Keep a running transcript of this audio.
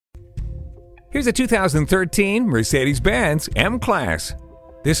Here's a 2013 Mercedes-Benz M-Class.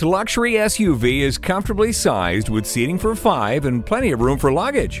 This luxury SUV is comfortably sized with seating for 5 and plenty of room for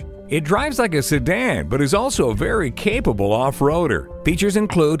luggage. It drives like a sedan, but is also a very capable off-roader. Features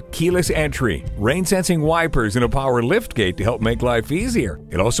include keyless entry, rain-sensing wipers, and a power liftgate to help make life easier.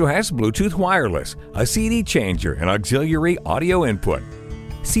 It also has Bluetooth wireless, a CD changer, and auxiliary audio input.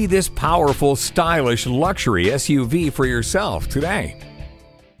 See this powerful, stylish luxury SUV for yourself today.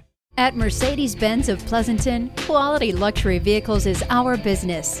 At Mercedes-Benz of Pleasanton, quality luxury vehicles is our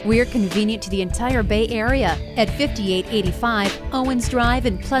business. We're convenient to the entire Bay Area at 5885 Owens Drive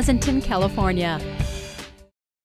in Pleasanton, California.